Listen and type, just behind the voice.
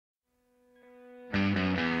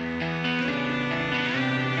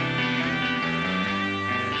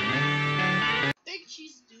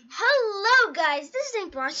guys, this is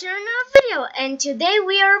Imposter in our video, and today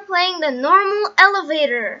we are playing the normal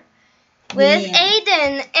elevator with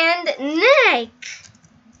Aiden and Nick.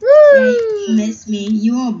 Woo! Yeah, you miss me.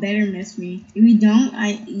 You all better miss me. If you don't,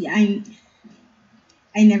 I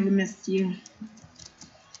never missed you.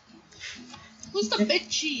 Who's the big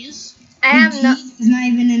cheese? Cheese is not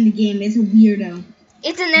even in the game. It's a weirdo.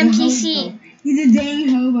 It's an NPC. He's a dang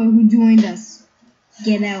hobo who joined us.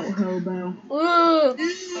 Get out, hobo. Ooh.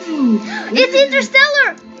 It's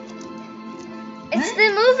Interstellar. It's the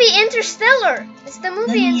movie Interstellar. It's the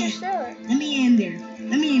movie Interstellar. Let me in there.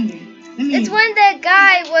 It's when that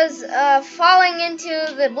guy was falling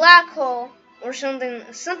into the black hole or something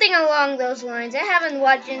along those lines. I haven't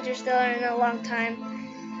watched Interstellar in a long time.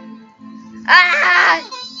 Ah!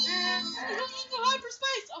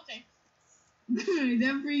 Hyperspace. Okay.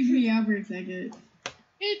 That freaked me out for a second.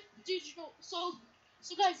 Hey, did you know?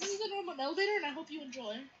 So guys, this is the normal elevator, and I hope you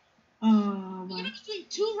enjoy. Oh. We're gonna be doing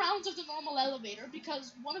 2 rounds of the normal elevator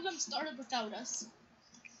because one of them started without us.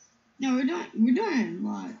 No, we're doing a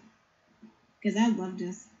lot. Because I love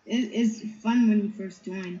this. It's fun when you first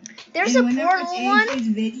join. There's a portal one. AK's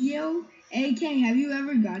video. AK, have you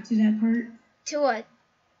ever got to that part? To what?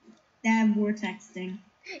 That vortex thing.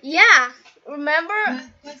 Yeah. Remember?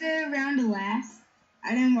 Was it around the last?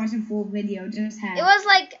 I didn't watch a full video, just half. It was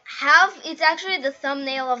like half. It's actually the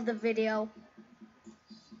thumbnail of the video.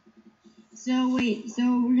 So wait,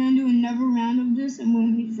 we're gonna do another round of this, and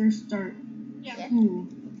when we first start. Yeah. Ooh.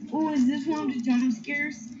 Oh, is this one of the jump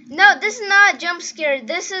scares? No, this is not a jump scare.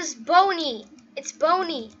 This is Boney. It's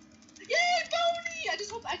Boney. Yay, Boney! I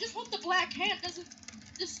just hope the black hand doesn't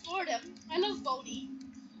distort him. I love Boney.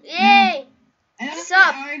 Yay! What's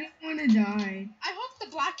up? I don't want to die. I hope the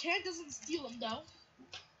black hand doesn't steal him though.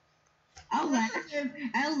 I'll laugh if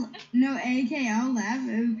I'll laugh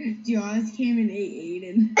if Jaws came and ate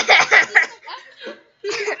Aiden.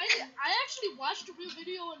 I actually watched a real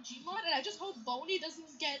video on Gmod, and I just hope Boney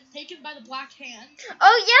doesn't get taken by the black hand.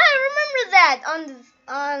 Oh yeah, I remember that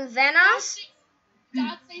on Vanoss.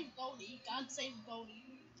 God save Boney. God save Boney.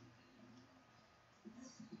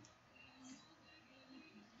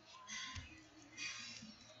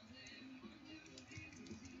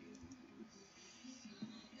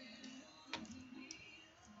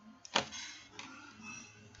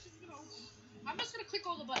 I'm just gonna click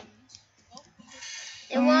all the buttons. Oh,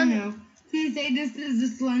 it won't. No. Please say this is the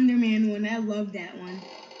Slender Man one. I love that one.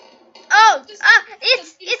 Oh, it's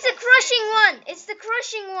a crushing one. It's the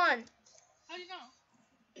crushing one. How do you know?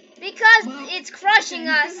 Because it's crushing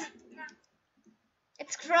us.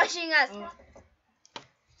 It's crushing us. Or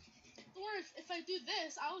if I do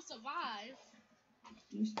this, I'll survive.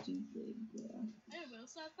 You're stupid, bro. I will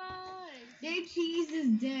survive. Their cheese is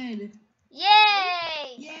dead.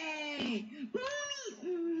 Yay! Yay!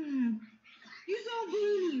 Boney! You saw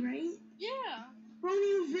Boney, right? Yeah.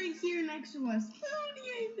 Boney was right here next to us. Boney,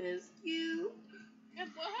 I missed you. Yeah,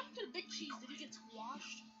 what happened to the big cheese? Did he get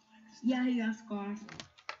squashed? Yeah, he got squashed. AK,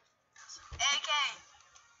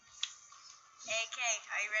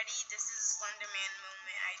 are you ready? This is a Slender Man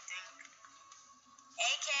moment, I think.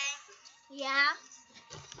 AK? Yeah?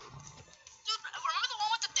 Dude, remember the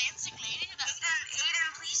one with the dancing lady?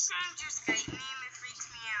 Aiden, please change your Skype name. It freaks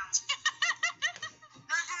me out.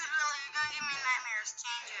 No, dude, really, you're gonna give me nightmares.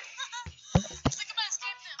 Change it. Think about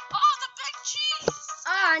escape him. Oh, the big cheese!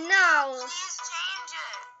 Oh no! Please change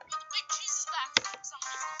it. No, the big cheese is back. Dude,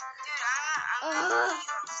 I'm not on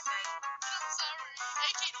Skype. I'm sorry.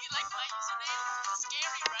 AK, do you like my username? It's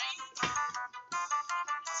scary, right?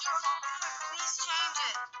 It's your fault. Please change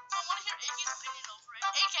it. I want to hear AK's opinion over it.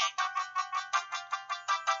 AK,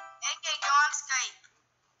 AK, go on Skype.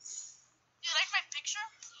 do you like my picture?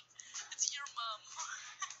 It's your mom.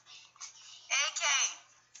 AK.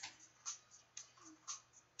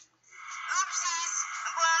 Oopsies.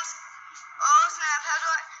 I'm going. Oh snap! How do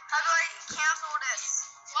I cancel this?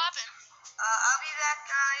 What happened? I'll be back,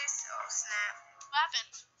 guys. Oh snap! What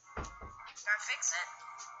happened? Gotta fix it.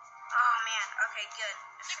 Oh man. Okay, good.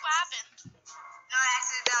 Nick, what happened? No, I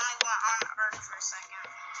accidentally went on Earth for a second.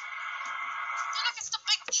 Dude, look, it's the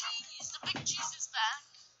big cheese. The big cheese is back.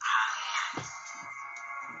 Oh man.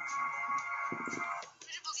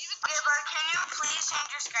 Did you believe it? Okay, but can you please change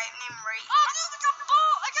your Skype name right? Oh, dude, look at the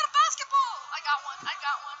ball. I got a basketball. I got one.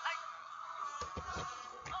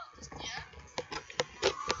 Yeah.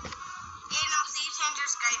 Aiden, please change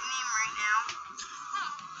your Skype name right now.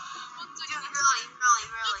 Dude, really.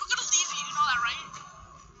 We're gonna leave you. You know that, right?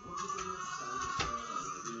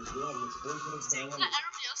 Let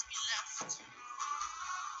everybody else be left.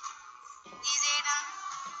 Please, Aiden.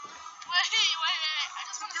 Wait. I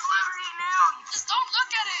just want to Do it right now. Just don't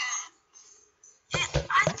look at it.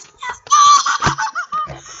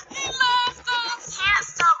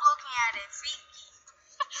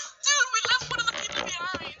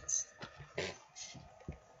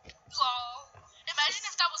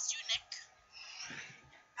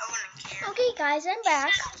 guys, I'm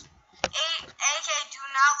back. AK, do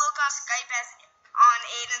not look on Skype as on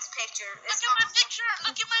Aiden's picture. Look at my picture.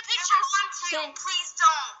 Look at my picture. Okay. Please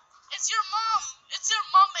don't. It's your mom. It's your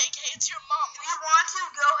mom, AK. It's your mom. If you want to,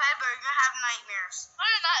 go ahead, but you're gonna have nightmares. No,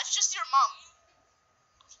 you're not. It's just your mom.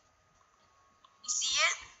 You see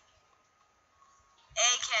it?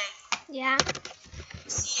 AK, Yeah.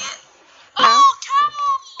 you see it? Oh,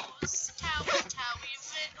 cows! Cow, I'm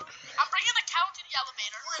bringing the cow to the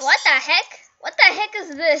elevator. What the heck? What the heck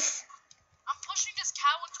is this? I'm pushing this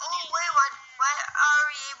cow into the Oh, wait, what? Why are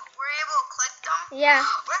we able, we're able to click them? Yeah.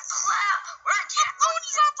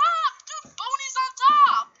 Boney's on top! Dude, Boney's on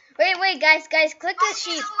top! Wait, guys, click the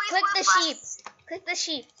sheep. Click the sheep. Click the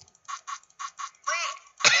sheep. Wait,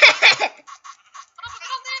 But I'm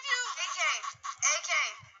gonna leave you! AK,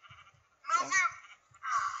 move your...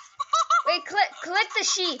 Wait, click the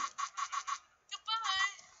sheep.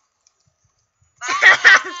 Goodbye. Bye.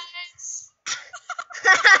 Guys.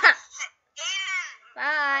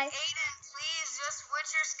 Bye. Aiden, please just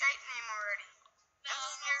switch your Skype name already. I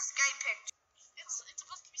mean your Skype picture. It's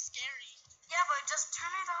supposed to be scary. Yeah, but just turn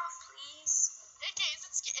it off, please. AK,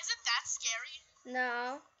 is it that scary?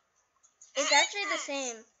 No. It's actually the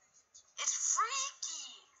same. It's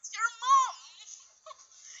freaky. It's your mom!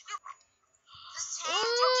 Just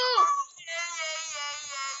Ooh. change it.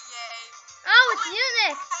 Yay. Oh, it's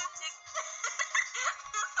Unix.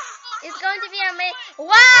 It's going to be amazing.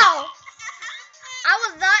 Wow!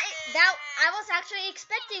 I was actually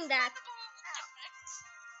expecting that. Yeah.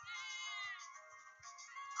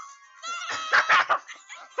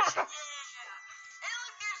 Hey,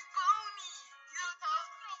 look, there's Boney.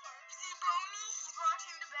 You see Boney? He's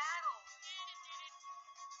watching the battle.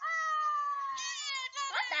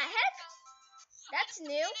 What the heck? That's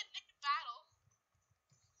new. Battle.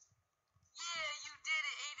 Yeah, you did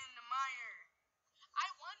it, Aiden the Meyer. I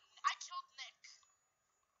won. I killed Nick.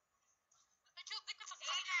 I killed Nick with a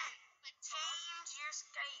Aiden, change your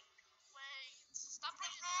Skype. Wait. Stop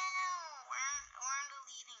bringing No, we're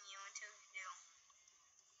deleting you until you do.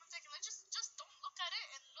 1 second. Just don't look at it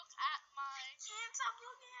and look at my. Can't stop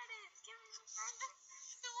looking at it. It's giving me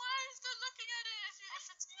nightmares. Then why are you still looking at it if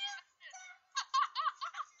it's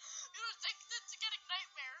You're addicted to getting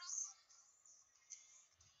nightmares.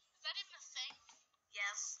 Is that even a thing?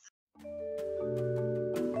 Yes.